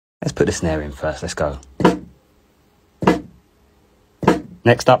Let's put the snare in first, let's go.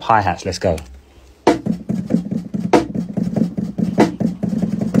 Next up, hi-hats, let's go.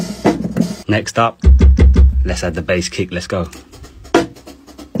 Next up, let's add the bass kick, let's go.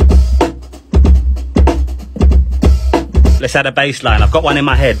 Let's add a bass line, I've got one in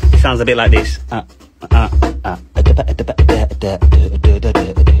my head, it sounds a bit like this.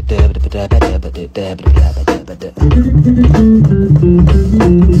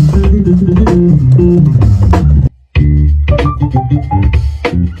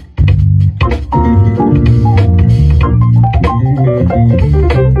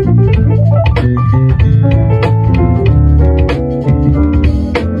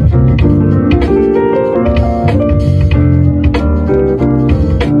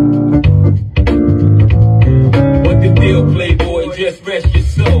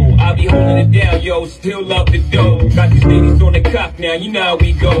 Still love the dough. Got these ladies on the cop now, you know how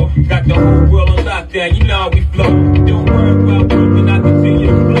we go. Got the whole world on lockdown, you know how we flow. Don't worry about working, I continue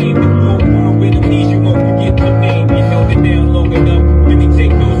to blame. The flow for with amnesia, won't forget my name. You held it down long enough, let me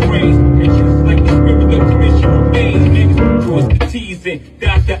take those reins. And just like the spirit of tradition remains. Niggas cross the T's and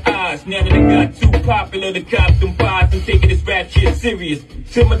dot the I's. Now that I got too popular to cop them pies, I'm taking this rap shit serious.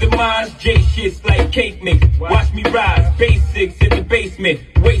 Some of the minds, J shit's like cake mix. Watch me rise, basics in the basement.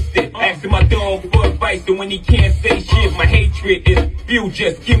 Wasted, asking my dog for advice, and when he can't say shit, my hatred is few.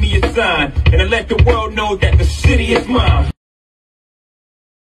 Just give me a sign, and I let the world know that the city is mine.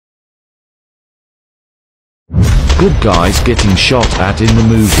 Good guys getting shot at in the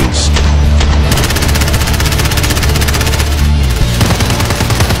movies.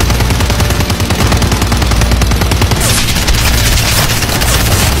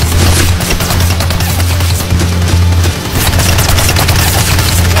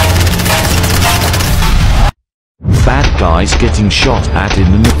 Bad guys getting shot at in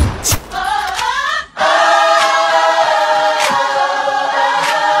the movies.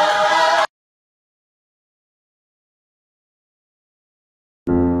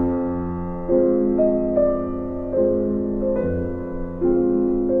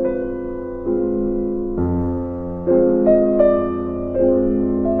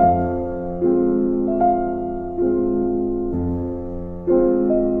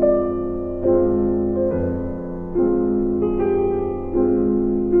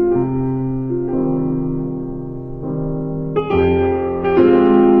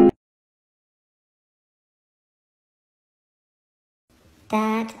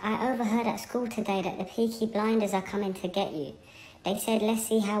 Dad, I overheard at school today that the Peaky Blinders are coming to get you. They said let's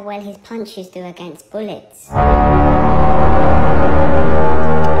see how well his punches do against bullets.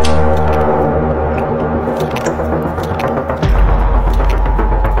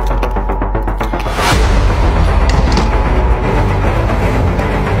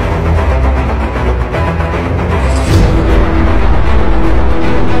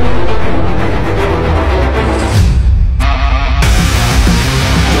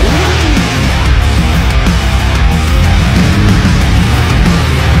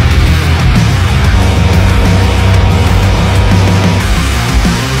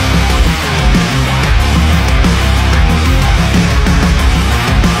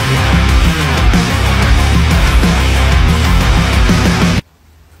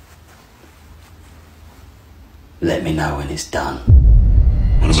 Let me know when it's done.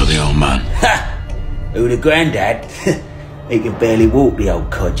 What about the old man? Ha! Who, the granddad? He can barely walk, the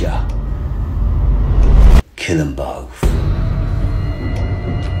old codger. Kill them both.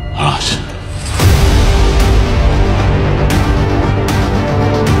 What?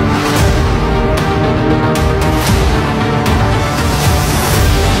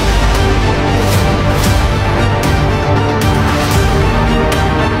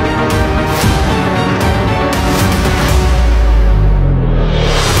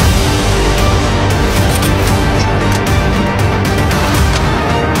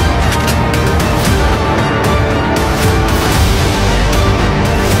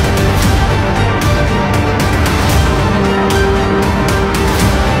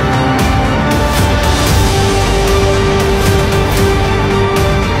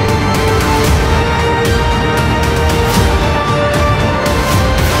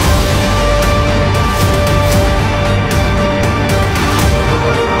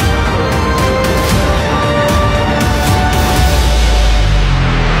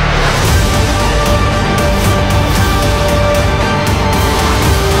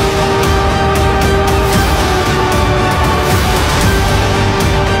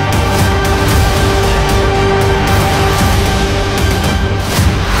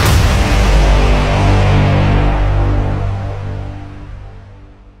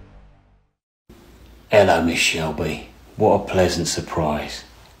 Hello, Miss Shelby. What a pleasant surprise.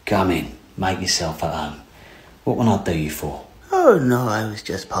 Come in, make yourself at home. What can I do you for? Oh, no, I was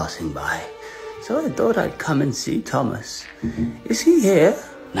just passing by. So I thought I'd come and see Thomas. Is he here?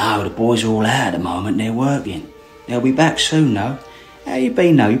 No, the boys are all out at the moment. They're working. They'll be back soon, though. How you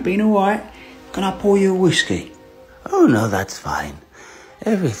been, though? You been all right? Can I pour you a whiskey? Oh, no, that's fine.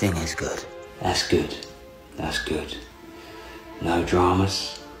 Everything is good. That's good. That's good. No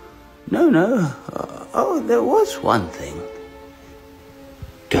dramas? No. Oh, there was one thing.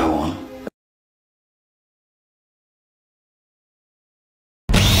 Go on.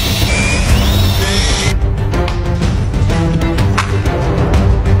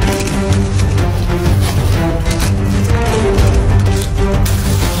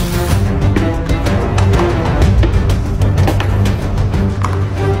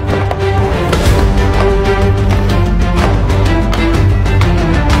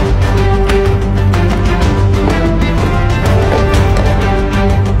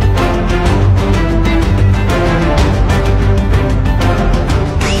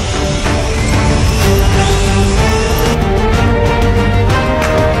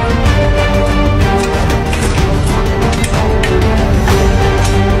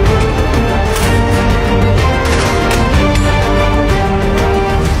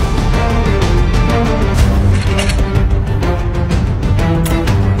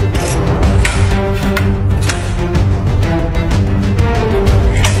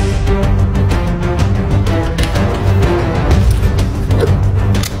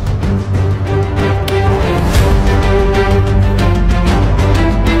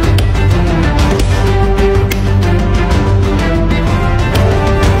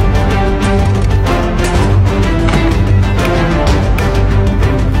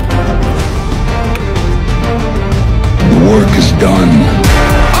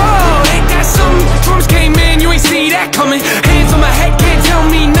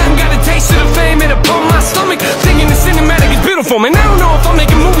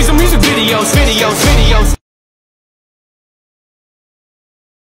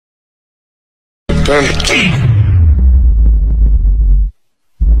 I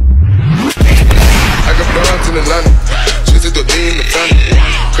got broads in Atlanta, just at the in the family.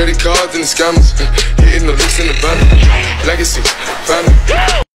 Credit cards and the scammers, hitting the licks in the van. Legacy, family.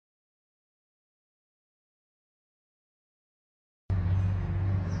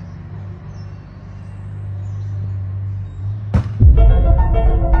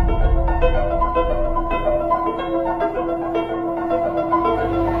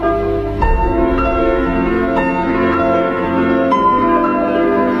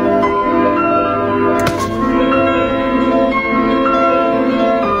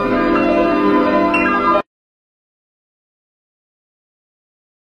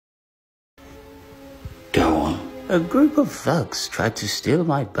 A group of thugs tried to steal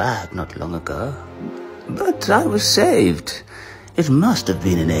my bag not long ago, but I was saved. It must have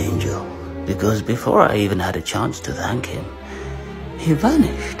been an angel, because before I even had a chance to thank him, he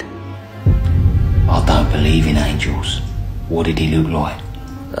vanished. I don't believe in angels. What did he look like?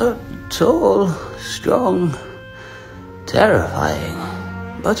 Tall, strong,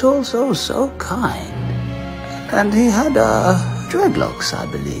 terrifying, but also so kind. And he had dreadlocks, I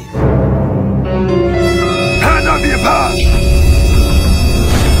believe. Hand on your path!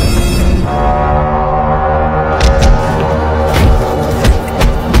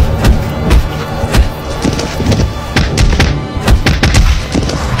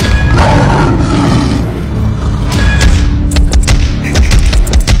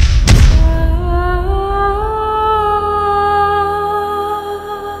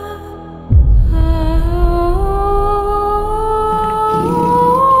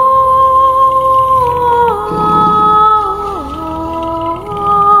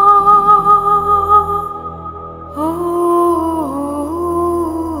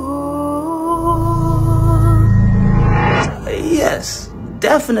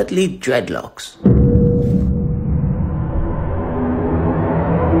 Definitely dreadlocks.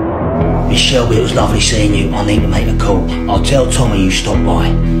 Miss Shelby, it was lovely seeing you. I need to make a call. I'll tell Tommy you stopped by.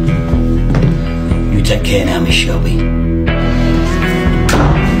 You take care now, Miss Shelby.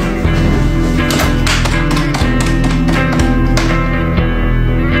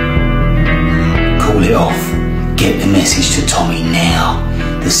 Call it off. Get the message to Tommy now.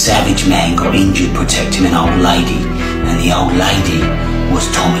 The savage man got injured protecting an old lady, and the old lady was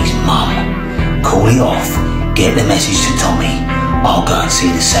Tommy's mum. Call it off. Get the message to Tommy. I'll go and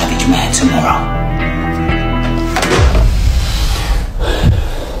see the savage man tomorrow.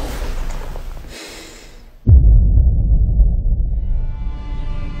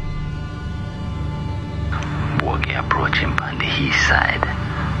 watching on the east side.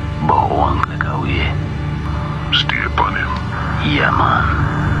 But one could go here. Stay upon him. Yeah,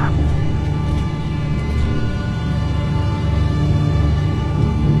 man.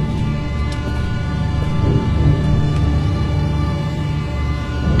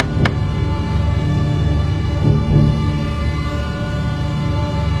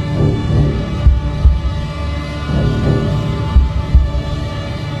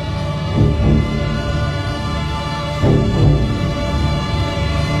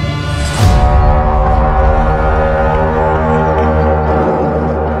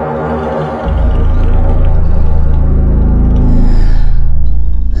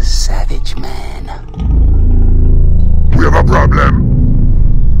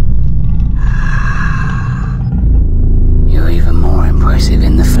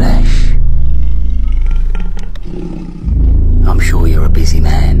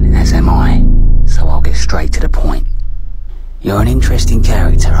 You're an interesting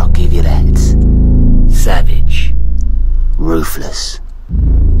character, I'll give you that. Savage, ruthless,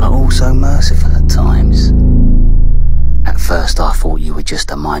 but also merciful at times. At first I thought you were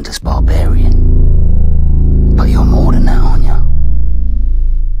just a mindless barbarian, but you're more than that, aren't you?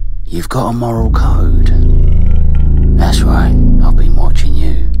 You've got a moral code. That's right, I've been watching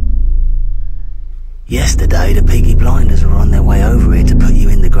you. Yesterday the Peaky Blinders were on their way over here to put you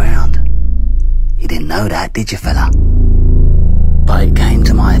in the ground. You didn't know that, did you, fella? But it came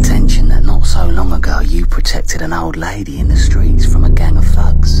to my attention that not so long ago you protected an old lady in the streets from a gang of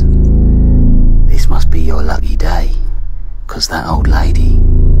thugs. This must be your lucky day, 'cause that old lady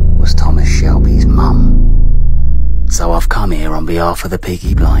was Thomas Shelby's mum. So I've come here on behalf of the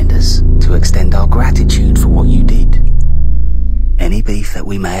Peaky Blinders to extend our gratitude for what you did. Any beef that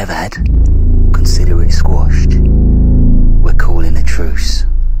we may have had, consider it squashed. We're calling a truce.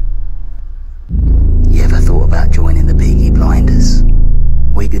 You ever thought about joining the Peaky Blinders?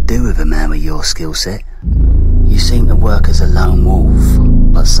 We could do with a man with your skill set. You seem to work as a lone wolf,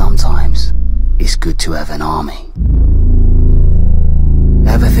 but sometimes it's good to have an army.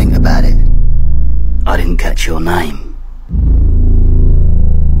 Have a think about it. I didn't catch your name.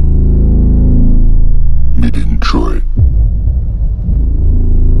 You didn't try it.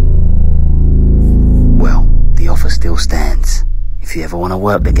 Well, the offer still stands. If you ever want to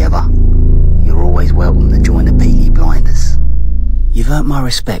work together, you're always welcome to join the Peaky Blinders. You've earned my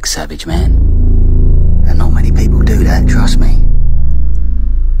respect, Savage Man. And not many people do that, trust me.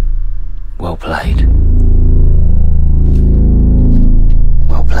 Well played.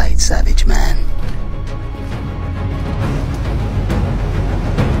 Well played, Savage Man.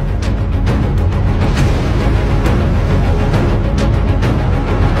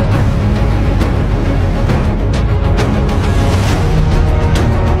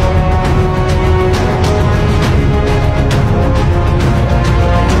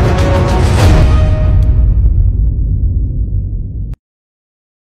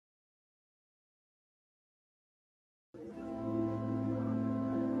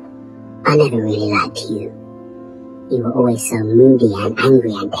 I never really liked you. You were always so moody and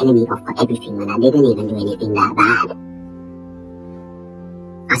angry and telling me off for everything when I didn't even do anything that bad.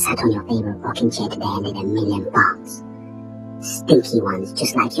 I sat on your favorite rocking chair today and did a million farts. Stinky ones,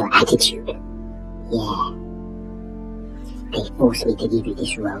 just like your attitude. Yeah. They forced me to give you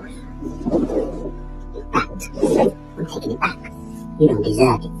this rose. In fact, I'm taking it back. You don't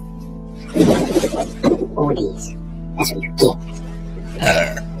deserve it. All these, that's what you get.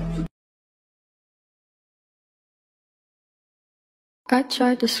 I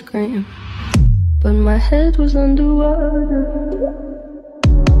tried to scream, but my head was underwater.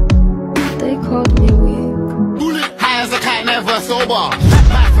 They called me weak. High as a cat, never sober.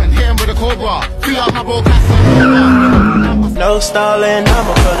 Back from him with a cobra. Free up my broke ass. No stalling,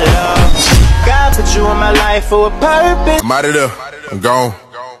 I'ma put it off. God put you in my life for a purpose. I'm out of there. I'm gone.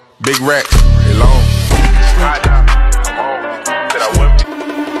 Big rack. They long. Right now. I'm home. Said I wouldn't.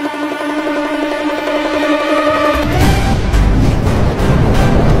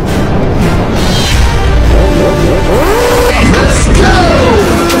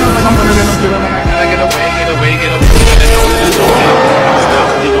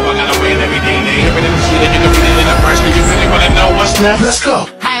 Let's go! Let's go!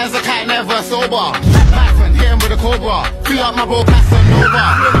 High as a cat, never sober. Back from him with a cobra. Free up my broke ass and over.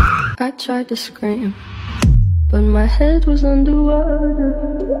 I tried to scream, but my head was underwater.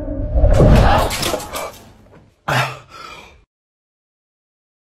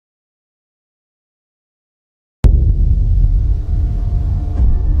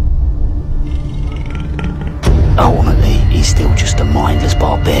 Ultimately, he's still just a mindless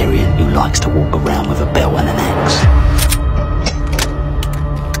barbarian who likes to walk around with a belt and an axe.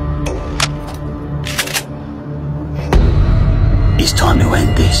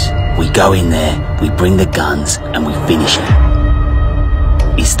 go in there, we bring the guns, and we finish it.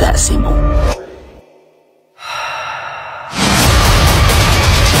 It's that simple.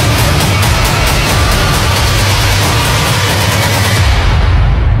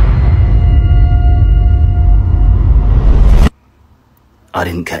 I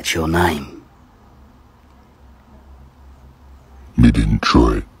didn't catch your name. Me didn't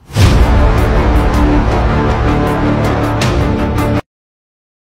try.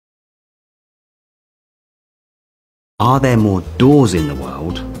 Are there more doors in the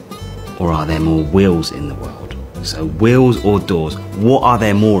world, or are there more wheels in the world? So wheels or doors, what are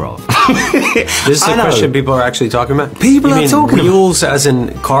there more of? This is a question people are actually talking about. People are talking about wheels as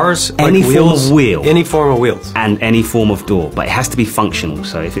in cars? Any like form wheels? of wheel. Any form of wheels. And any form of door, but it has to be functional.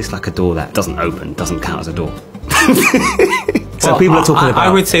 So if it's like a door that doesn't open, doesn't count as a door. So people are talking about... I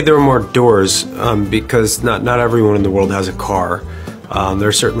would say there are more doors because not everyone in the world has a car.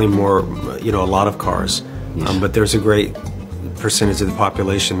 There's certainly more, a lot of cars. Yes. But there's a great percentage of the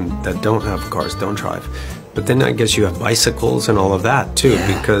population that don't have cars, don't drive. But then I guess you have bicycles and all of that too,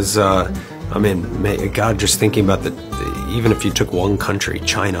 because God, just thinking about even if you took one country,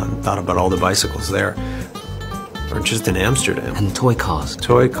 China, and thought about all the bicycles there, or just in Amsterdam. And toy cars.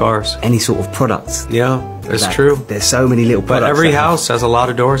 Toy cars. Any sort of products. Yeah, that's true. There's so many little products. But every house has a lot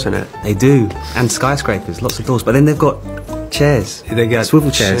of doors in it. They do. And skyscrapers, lots of doors. But then they've got chairs. They got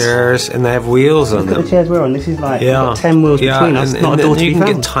swivel chairs. And they have wheels on them. Look at the chairs we're on. This is like 10 wheels between us. And not a door to you be can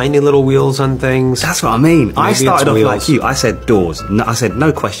found. get tiny little wheels on things. That's what I mean. Maybe I started off wheels. like you. I said doors. No, I said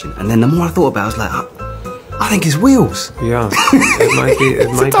no question. And then the more I thought about it, I was like, I think it's wheels. Yeah. It might be. It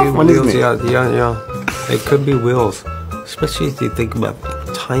might be one, wheels. isn't it? Yeah. It could be wheels. Especially if you think about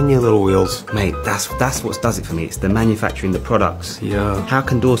tiny little wheels. Mate, that's what does it for me. It's the manufacturing, the products. Yeah. How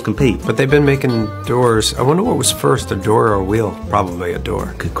can doors compete? But they've been making doors. I wonder what was first, a door or a wheel? Probably a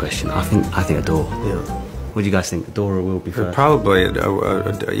door. Good question. I think a door. Yeah. What do you guys think? A door or a wheel be first? Probably, it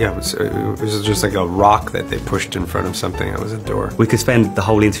was just like a rock that they pushed in front of something. It was a door. We could spend the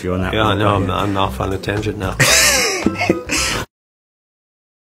whole interview on that. Yeah, no, I'm off on a tangent now.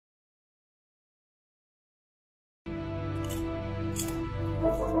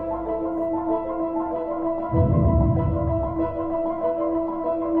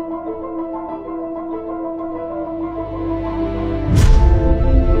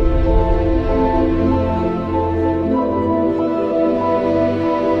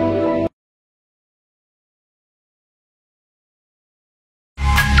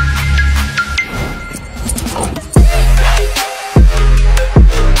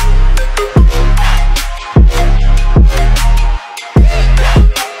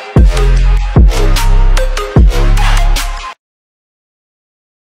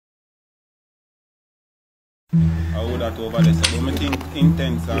 I would have over there, so I think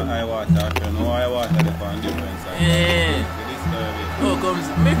intense and high water, you know, high water the fan difference. Yeah. Oh, comes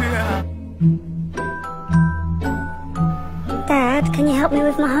maybe. Dad, can you help me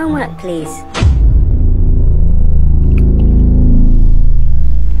with my homework, please?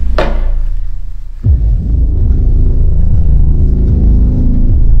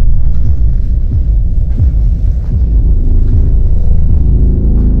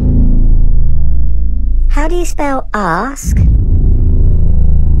 How do you spell ask?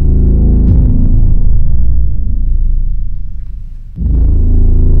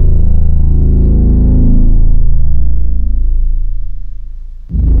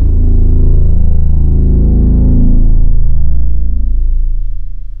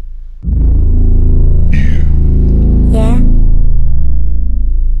 Yeah?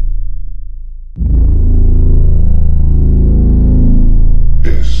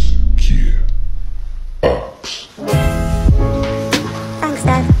 Thanks,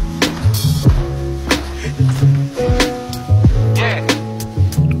 Dad.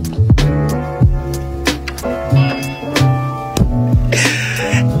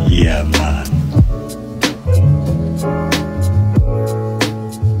 Yeah, man.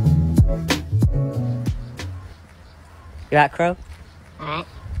 You right, Crow? Alright.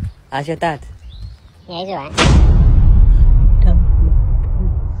 How's your dad? Yeah, he's alright.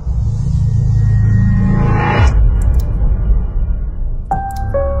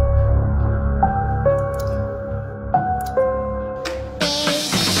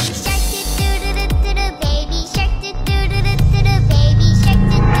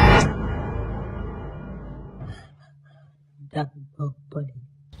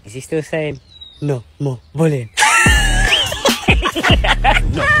 Is he still saying no more bullying?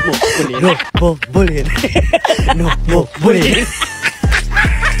 No more bullying. No more bullying. No more bullying.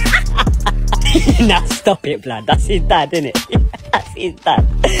 Nah, stop it, blood. That's his dad, innit? That's his dad.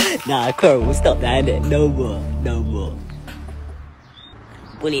 Nah, Crow, we'll stop that, innit? No more. No more.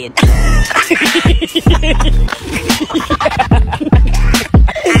 Brilliant.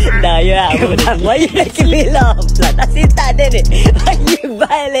 Nah, you're out of order. Why are you making me laugh, blood? That's his dad, innit? Why are you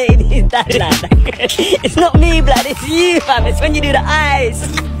violating his dad, blood? It's not me, blood. It's you, fam. It's when you do the eyes.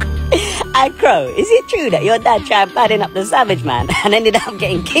 And Crow, is it true that your dad tried padding up the Savage Man and ended up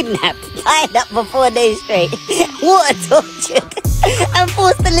getting kidnapped, tied up for 4 days straight, water tortured, and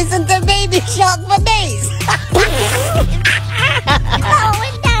forced to listen to Baby Shark for days? Oh,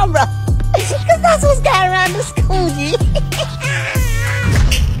 went down, bro. Because that's what's going around the school, G.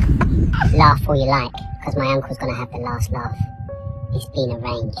 Laugh all you like, because my uncle's going to have the last laugh. It's been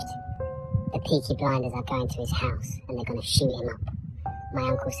arranged. The Peaky Blinders are going to his house and they're going to shoot him up. My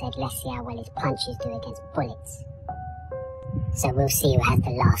uncle said, let's see how well his punches do against bullets. So we'll see who has the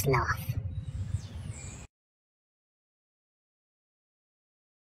last laugh.